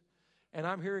business. And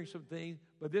I'm hearing some things,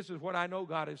 but this is what I know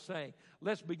God is saying.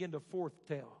 Let's begin to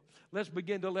forthtell. Let's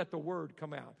begin to let the word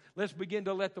come out. Let's begin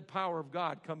to let the power of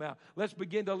God come out. Let's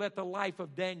begin to let the life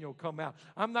of Daniel come out.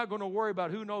 I'm not going to worry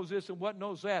about who knows this and what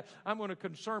knows that. I'm going to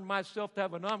concern myself to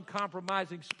have an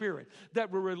uncompromising spirit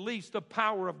that will release the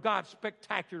power of God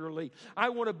spectacularly. I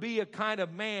want to be a kind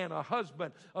of man, a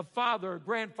husband, a father, a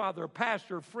grandfather, a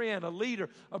pastor, a friend, a leader,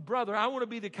 a brother. I want to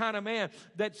be the kind of man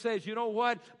that says, you know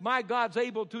what? My God's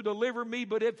able to deliver me,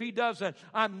 but if he doesn't,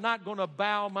 I'm not going to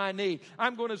bow my knee.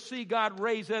 I'm going to see God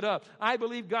raise it up. I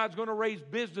believe God's going to raise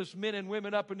businessmen and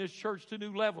women up in this church to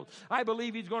new levels. I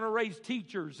believe he's going to raise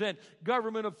teachers and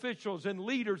government officials and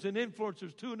leaders and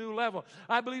influencers to a new level.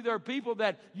 I believe there are people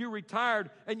that you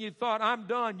retired and you thought, I'm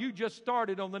done. You just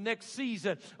started on the next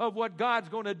season of what God's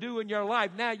going to do in your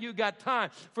life. Now you got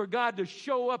time for God to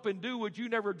show up and do what you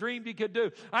never dreamed he could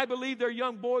do. I believe there are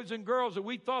young boys and girls that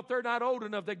we thought they're not old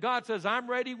enough, that God says, I'm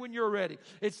ready when you're ready.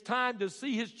 It's time to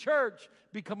see his church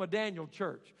become a Daniel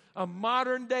church. A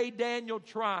modern-day Daniel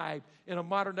tribe in a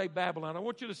modern-day Babylon. I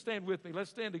want you to stand with me. Let's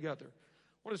stand together.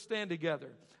 I want to stand together.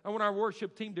 I want our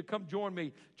worship team to come join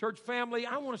me. Church family,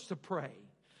 I want us to pray.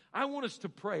 I want us to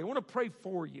pray. I want to pray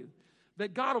for you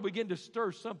that God will begin to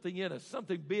stir something in us,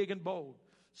 something big and bold.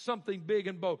 Something big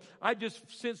and bold. I just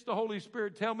sensed the Holy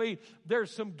Spirit tell me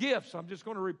there's some gifts. I'm just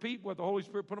going to repeat what the Holy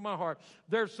Spirit put in my heart.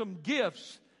 There's some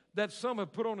gifts that some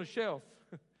have put on a shelf.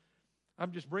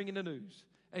 I'm just bringing the news.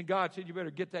 And God said, you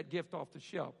better get that gift off the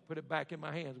shelf. Put it back in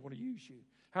my hands. I want to use you.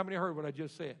 How many heard what I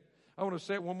just said? I want to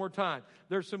say it one more time.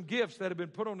 There's some gifts that have been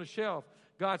put on the shelf.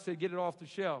 God said, get it off the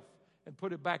shelf and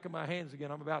put it back in my hands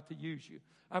again. I'm about to use you.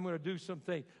 I'm going to do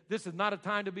something. This is not a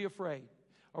time to be afraid.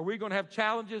 Are we going to have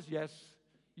challenges? Yes.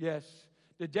 Yes.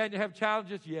 Did Daniel have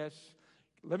challenges? Yes.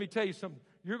 Let me tell you something.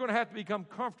 You're going to have to become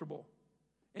comfortable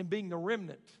in being the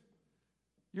remnant.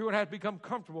 You're going to have to become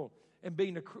comfortable in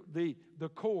being the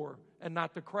core and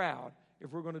not the crowd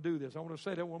if we're going to do this. I want to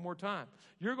say that one more time.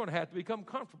 You're going to have to become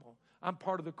comfortable. I'm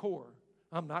part of the core.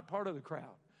 I'm not part of the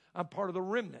crowd. I'm part of the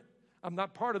remnant. I'm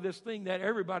not part of this thing that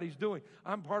everybody's doing.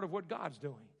 I'm part of what God's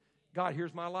doing. God,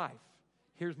 here's my life.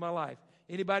 Here's my life.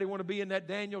 Anybody want to be in that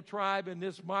Daniel tribe in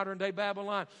this modern day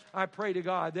Babylon? I pray to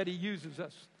God that He uses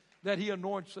us, that He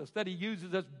anoints us, that He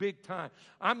uses us big time.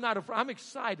 I'm not afraid. I'm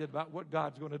excited about what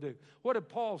God's going to do. What did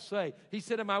Paul say? He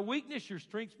said, in my weakness, your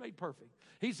strength's made perfect.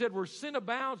 He said, where sin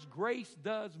abounds, grace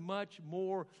does much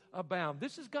more abound.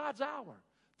 This is God's hour.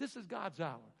 This is God's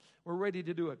hour. We're ready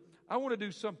to do it. I want to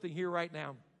do something here right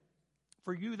now.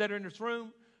 For you that are in this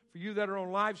room, for you that are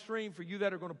on live stream, for you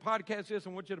that are going to podcast this, I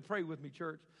want you to pray with me,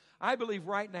 church. I believe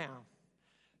right now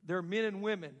there are men and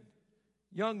women,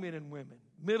 young men and women,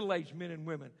 middle-aged men and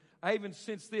women. I even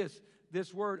sense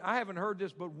this word. I haven't heard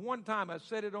this, but one time I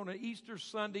said it on an Easter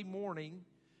Sunday morning.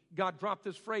 God dropped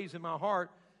this phrase in my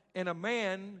heart, and a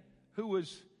man who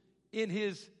was in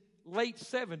his late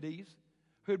 70s,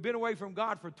 who had been away from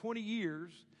God for 20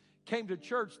 years, came to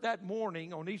church that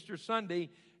morning on Easter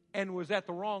Sunday and was at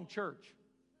the wrong church.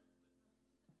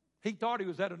 He thought he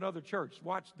was at another church.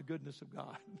 Watch the goodness of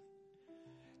God.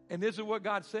 And this is what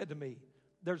God said to me.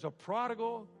 There's a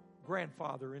prodigal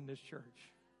grandfather in this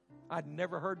church. I'd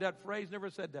never heard that phrase, never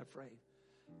said that phrase.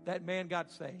 That man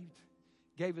got saved,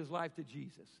 gave his life to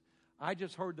Jesus. I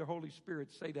just heard the Holy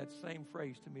Spirit say that same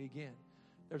phrase to me again.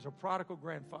 There's a prodigal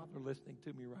grandfather listening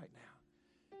to me right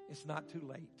now. It's not too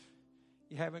late.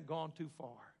 You haven't gone too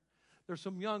far. There's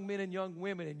some young men and young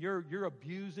women, and you're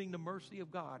abusing the mercy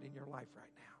of God in your life right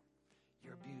now.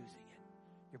 You're abusing it.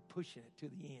 You're pushing it to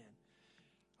the end.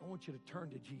 I want you to turn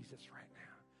to Jesus right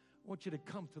now. I want you to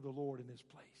come to the Lord in this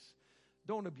place.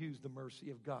 Don't abuse the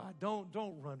mercy of God. Don't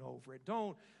run over it.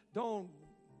 Don't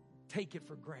take it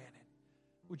for granted.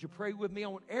 Would you pray with me? I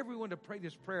want everyone to pray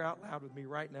this prayer out loud with me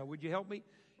right now. Would you help me?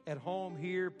 At home,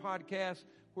 here, podcast,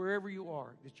 wherever you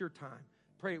are. It's your time.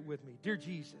 Pray it with me. Dear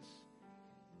Jesus,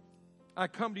 I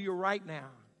come to you right now,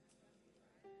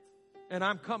 and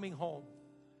I'm coming home.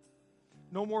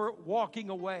 No more walking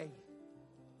away.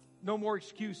 No more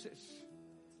excuses.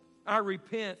 I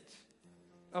repent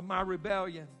of my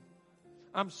rebellion.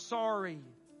 I'm sorry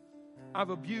I've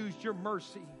abused your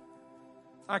mercy.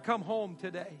 I come home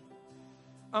today.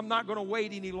 I'm not going to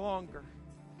wait any longer.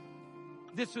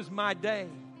 This is my day.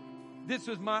 This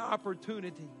is my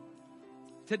opportunity.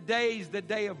 Today's the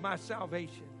day of my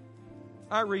salvation.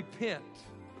 I repent.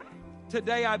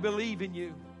 Today I believe in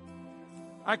you.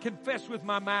 I confess with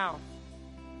my mouth,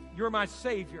 you're my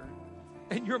Savior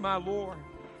and you're my Lord.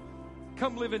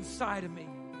 Come live inside of me.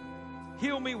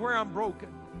 Heal me where I'm broken.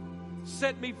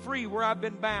 Set me free where I've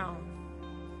been bound.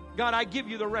 God, I give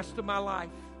you the rest of my life.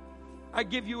 I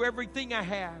give you everything I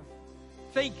have.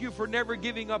 Thank you for never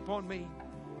giving up on me.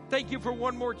 Thank you for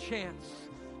one more chance.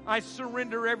 I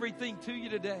surrender everything to you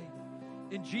today.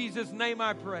 In Jesus' name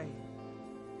I pray.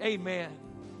 Amen.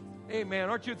 Amen.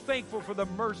 Aren't you thankful for the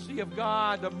mercy of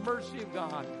God? The mercy of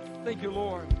God. Thank you,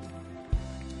 Lord.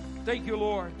 Thank you,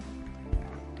 Lord.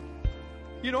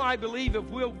 You know, I believe if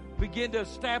we'll begin to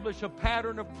establish a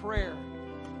pattern of prayer,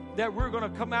 that we're going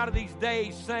to come out of these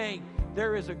days saying,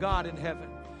 there is a God in heaven.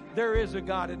 There is a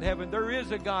God in heaven. There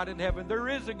is a God in heaven. There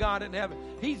is a God in heaven.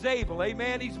 He's able.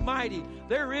 Amen. He's mighty.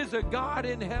 There is a God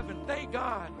in heaven. Thank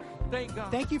God. Thank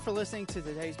God. Thank you for listening to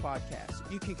today's podcast.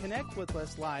 You can connect with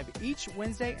us live each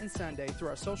Wednesday and Sunday through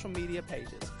our social media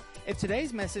pages. If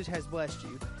today's message has blessed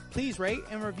you, please rate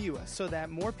and review us so that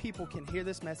more people can hear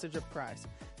this message of Christ.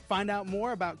 Find out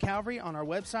more about Calvary on our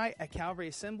website at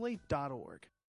calvaryassembly.org.